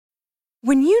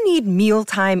When you need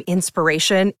mealtime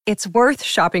inspiration, it's worth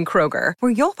shopping Kroger,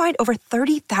 where you'll find over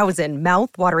 30,000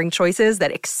 mouth-watering choices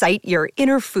that excite your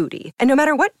inner foodie. And no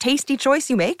matter what tasty choice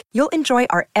you make, you'll enjoy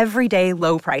our everyday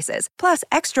low prices, plus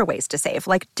extra ways to save,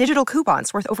 like digital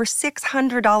coupons worth over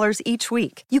 $600 each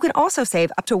week. You can also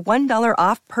save up to $1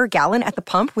 off per gallon at the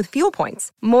pump with fuel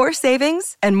points. More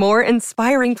savings and more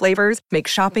inspiring flavors make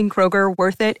shopping Kroger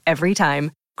worth it every time.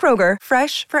 Kroger,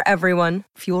 fresh for everyone.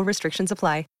 Fuel restrictions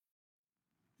apply.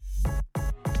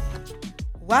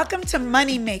 Welcome to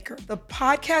Moneymaker, the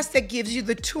podcast that gives you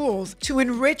the tools to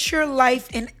enrich your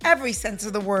life in every sense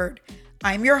of the word.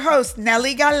 I'm your host,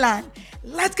 Nelly Galan.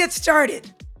 Let's get started.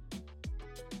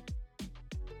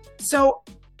 So,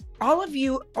 all of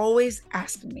you always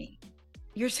ask me,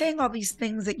 you're saying all these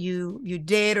things that you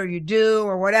did or you do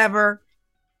or whatever,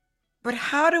 but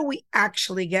how do we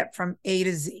actually get from A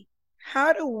to Z?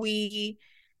 How do we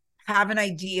have an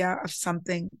idea of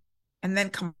something and then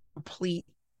complete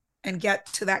and get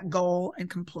to that goal and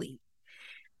complete?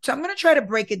 So I'm going to try to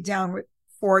break it down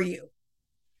for you.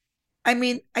 I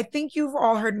mean, I think you've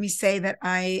all heard me say that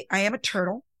I am a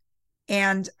turtle,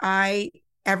 and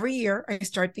every year I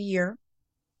start the year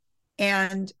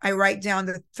and I write down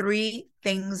the 3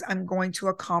 things I'm going to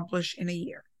accomplish in a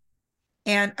year.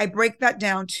 And I break that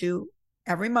down to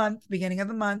every month, beginning of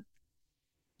the month,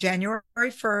 January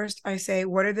 1st, I say,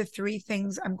 what are the 3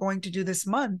 things I'm going to do this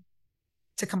month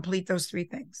to complete those 3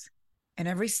 things? And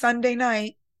every Sunday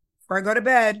night before I go to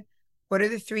bed, what are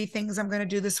the 3 things I'm going to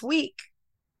do this week?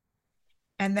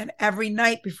 And then every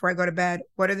night before I go to bed,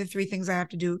 what are the 3 things I have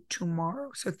to do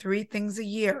tomorrow? So 3 things a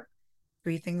year,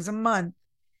 3 things a month,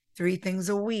 3 things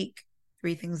a week,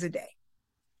 3 things a day.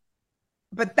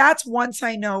 But that's once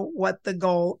I know what the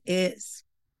goal is.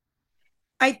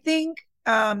 I think,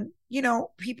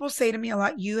 people say to me a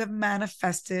lot, you have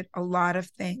manifested a lot of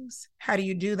things. How do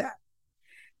you do that?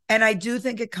 And I do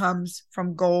think it comes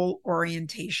from goal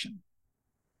orientation.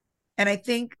 And I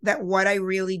think that what I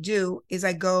really do is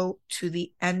I go to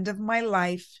the end of my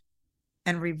life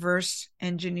and reverse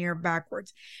engineer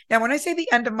backwards. Now, when I say the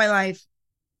end of my life,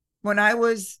 when I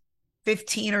was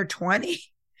 15 or 20,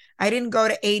 I didn't go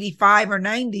to 85 or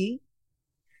 90.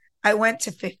 I went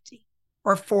to 50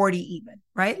 or 40 even,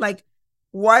 right? Like,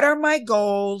 what are my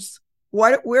goals?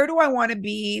 Where do I want to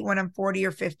be when I'm 40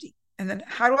 or 50? And then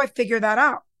how do I figure that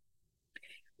out?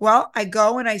 Well, I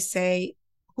go and I say,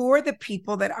 who are the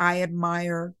people that I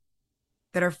admire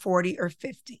that are 40 or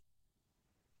 50?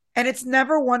 And it's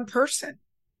never one person,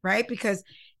 right? Because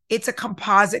it's a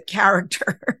composite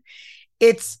character.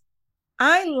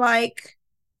 I like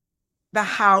the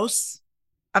house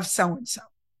of so-and-so.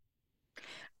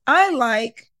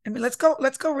 Let's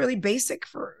go really basic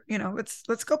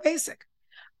let's go basic.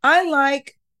 I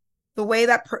like the way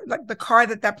like the car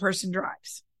that person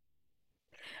drives.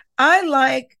 I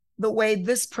like the way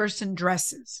this person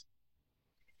dresses.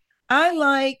 I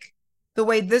like the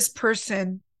way this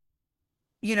person,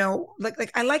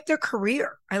 I like their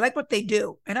career. I like what they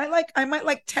do. And I might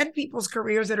like 10 people's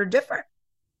careers that are different.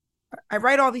 I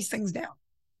write all these things down.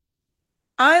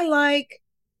 I like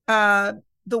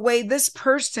the way this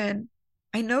person,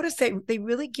 I notice they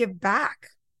really give back.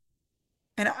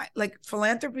 And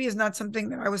philanthropy is not something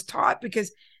that I was taught,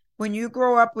 because when you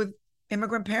grow up with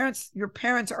immigrant parents, your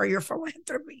parents are your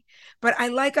philanthropy. But I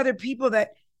like other people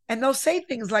and they'll say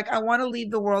things like, I want to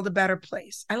leave the world a better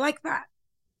place. I like that.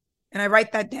 And I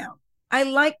write that down. I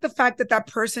like the fact that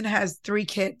person has 3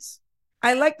 kids.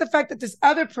 I like the fact that this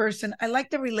other person, I like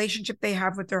the relationship they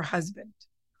have with their husband.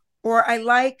 Or I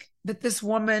like that this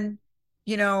woman,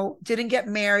 didn't get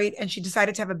married and she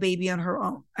decided to have a baby on her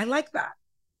own. I like that.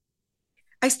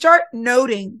 I start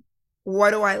noting,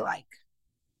 what do I like?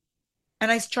 And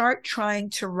I start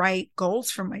trying to write goals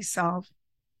for myself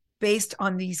based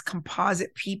on these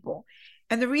composite people.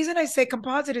 And the reason I say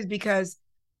composite is because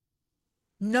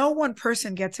no one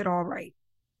person gets it all right,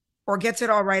 or gets it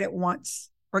all right at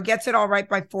once, or gets it all right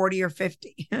by 40 or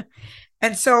 50.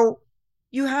 And so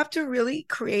you have to really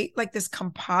create like this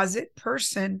composite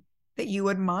person that you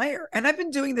admire. And I've been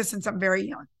doing this since I'm very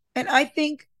young. And I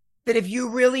think that if you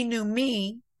really knew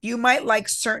me, you might like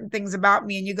certain things about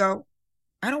me and you go,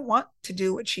 I don't want to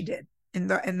do what she did in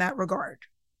that regard.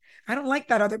 I don't like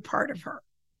that other part of her,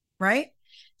 right?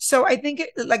 So I think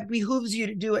it behooves you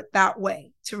to do it that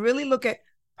way, to really look at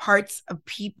parts of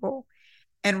people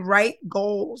and write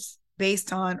goals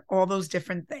based on all those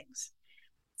different things.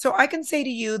 So I can say to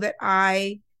you that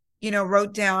I,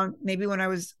 wrote down maybe when I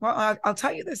was, I'll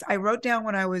tell you this. I wrote down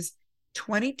when I was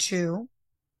 22,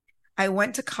 I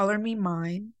went to Color Me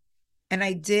Mine and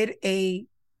I did a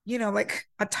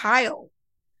tile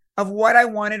of what I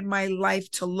wanted my life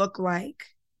to look like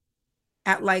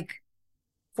at like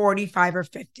 45 or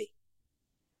 50.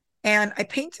 And I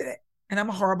painted it. And I'm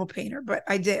a horrible painter, but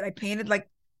I did. I painted like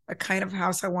a kind of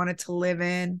house I wanted to live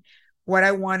in, what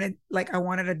I wanted. Like I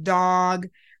wanted a dog.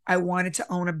 I wanted to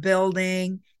own a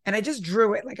building. And I just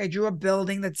drew it. Like I drew a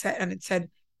building that said, and it said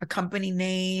a company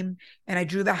name. And I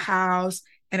drew the house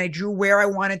and I drew where I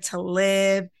wanted to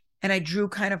live. And I drew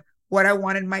kind of what I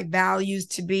wanted my values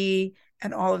to be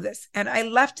and all of this. And I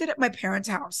left it at my parents'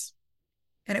 house.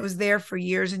 And it was there for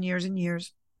years and years and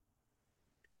years.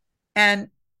 And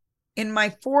in my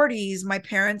 40s, my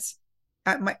parents,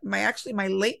 my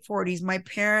late 40s, my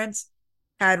parents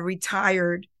had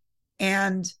retired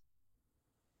and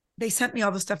they sent me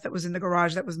all the stuff that was in the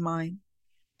garage that was mine.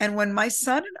 And when my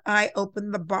son and I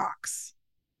opened the box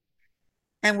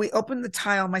and we opened the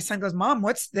tile, my son goes, "Mom,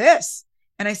 what's this?"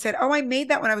 And I said, "Oh, I made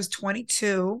that when I was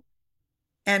 22."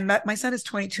 And my son is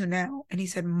 22 now. And he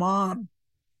said, "Mom,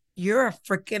 you're a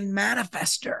freaking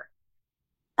manifester.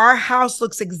 Our house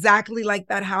looks exactly like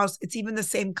that house. It's even the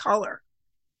same color.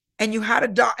 And you had a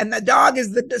dog, and the dog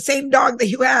is the same dog that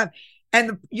you have.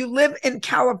 And you live in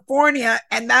California,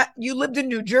 and that you lived in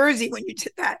New Jersey when you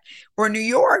did that, or New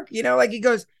York." Like he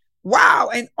goes, "Wow."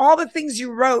 And all the things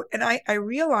you wrote. And I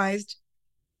realized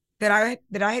that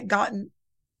I had gotten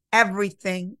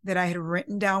everything that I had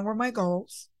written down were my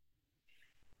goals.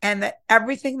 And that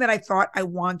everything that I thought I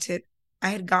wanted, I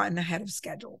had gotten ahead of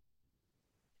schedule.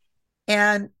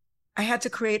 And I had to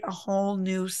create a whole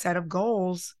new set of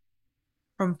goals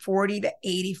from 40 to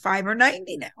 85 or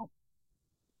 90 now.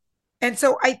 And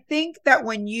so I think that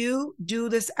when you do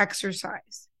this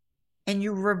exercise and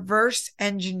you reverse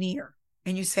engineer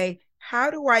and you say, how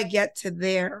do I get to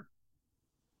there?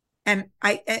 And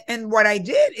what I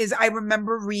did is I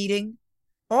remember reading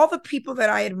all the people that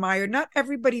I admired. Not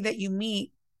everybody that you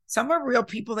meet. Some are real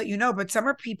people that you know, but some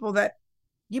are people that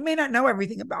you may not know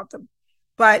everything about them.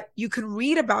 But you can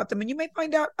read about them and you may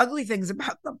find out ugly things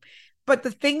about them. But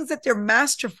the things that they're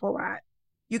masterful at,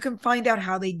 you can find out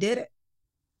how they did it.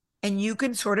 And you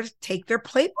can sort of take their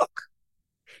playbook.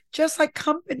 Just like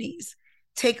companies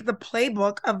take the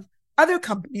playbook of other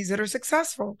companies that are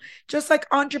successful. Just like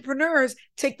entrepreneurs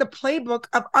take the playbook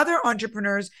of other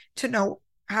entrepreneurs to know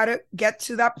how to get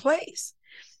to that place.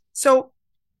 So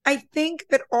I think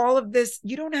that all of this,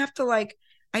 you don't have to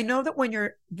I know that when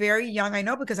you're very young, I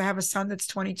know because I have a son that's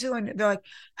 22 and they're like,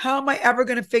 how am I ever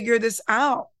going to figure this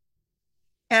out?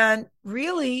 And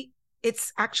really,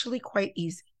 it's actually quite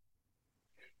easy.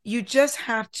 You just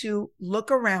have to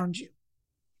look around you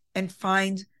and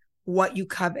find what you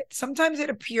covet. Sometimes it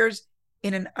appears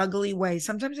in an ugly way.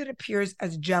 Sometimes it appears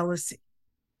as jealousy.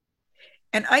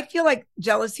 And I feel like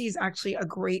jealousy is actually a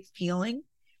great feeling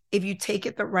if you take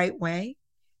it the right way,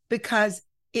 because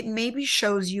it maybe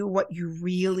shows you what you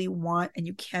really want and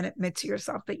you can't admit to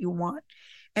yourself that you want.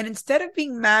 And instead of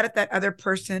being mad at that other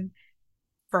person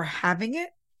for having it,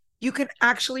 you can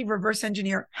actually reverse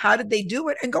engineer how did they do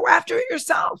it and go after it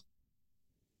yourself.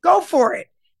 Go for it.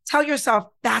 Tell yourself,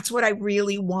 that's what I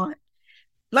really want.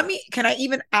 Can I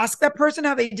even ask that person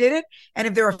how they did it? And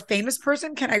if they're a famous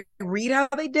person, can I read how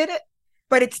they did it?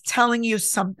 But it's telling you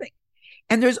something.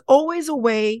 And there's always a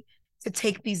way to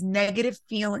take these negative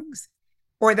feelings,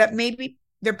 or that maybe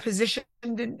they're positioned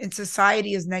in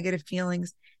society as negative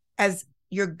feelings, as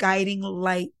your guiding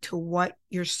light to what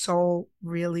your soul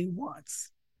really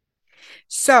wants.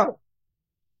 So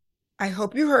I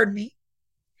hope you heard me.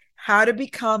 How to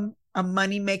become a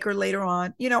money maker later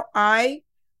on. I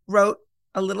wrote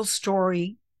a little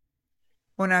story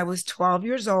when I was 12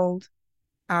 years old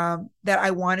that I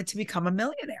wanted to become a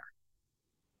millionaire.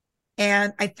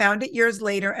 And I found it years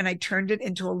later and I turned it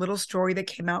into a little story that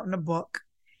came out in a book.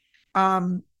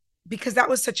 Because that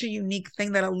was such a unique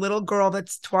thing that a little girl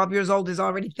that's 12 years old is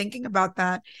already thinking about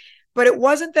that. But it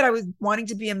wasn't that I was wanting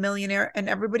to be a millionaire. And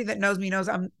everybody that knows me knows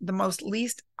I'm the most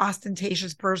least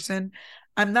ostentatious person.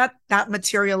 I'm not that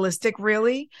materialistic,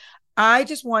 really. I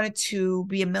just wanted to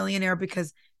be a millionaire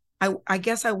because I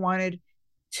guess I wanted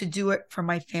to do it for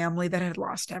my family that had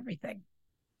lost everything.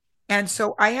 And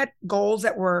so I had goals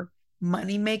that were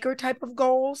moneymaker type of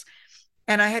goals.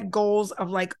 And I had goals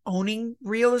of owning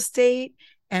real estate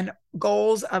and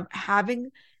goals of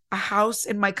having a house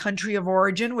in my country of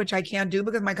origin, which I can't do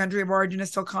because my country of origin is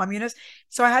still communist.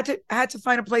 So I had to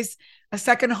find a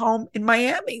second home in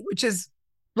Miami, which is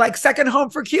like second home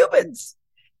for Cubans.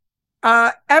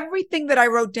 Everything that I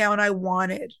wrote down I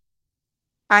wanted,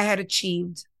 I had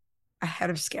achieved ahead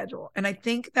of schedule. And I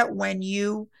think that when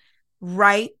you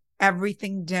write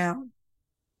everything down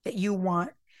that you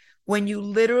want, when you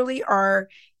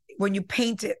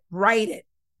paint it, write it,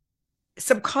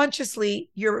 subconsciously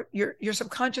your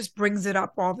subconscious brings it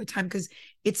up all the time because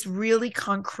it's really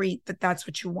concrete that that's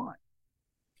what you want.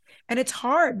 And it's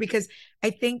hard because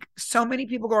I think so many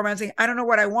people go around saying, I don't know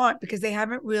what I want, because they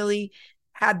haven't really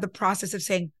had the process of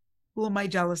saying, who am I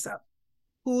jealous of?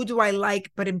 Who do I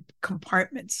like, but in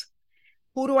compartments?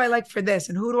 Who do I like for this?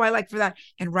 And who do I like for that?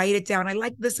 And write it down. I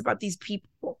like this about these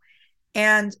people.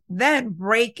 And then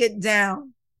break it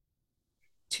down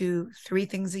to 3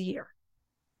 things a year,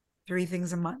 3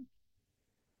 things a month,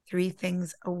 3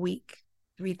 things a week,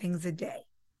 3 things a day.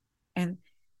 And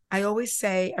I always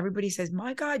say, everybody says,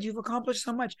 my God, you've accomplished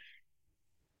so much.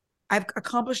 I've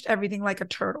accomplished everything like a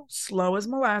turtle, slow as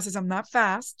molasses. I'm not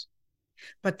fast,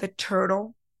 but the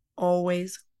turtle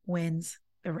always wins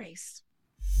the race.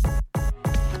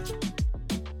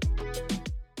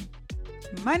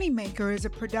 Moneymaker is a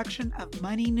production of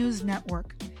Money News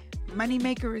Network.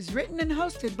 Moneymaker is written and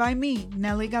hosted by me,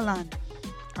 Nelly Galan.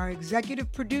 Our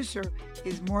executive producer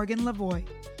is Morgan Lavoie.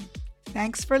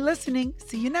 Thanks for listening.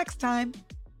 See you next time.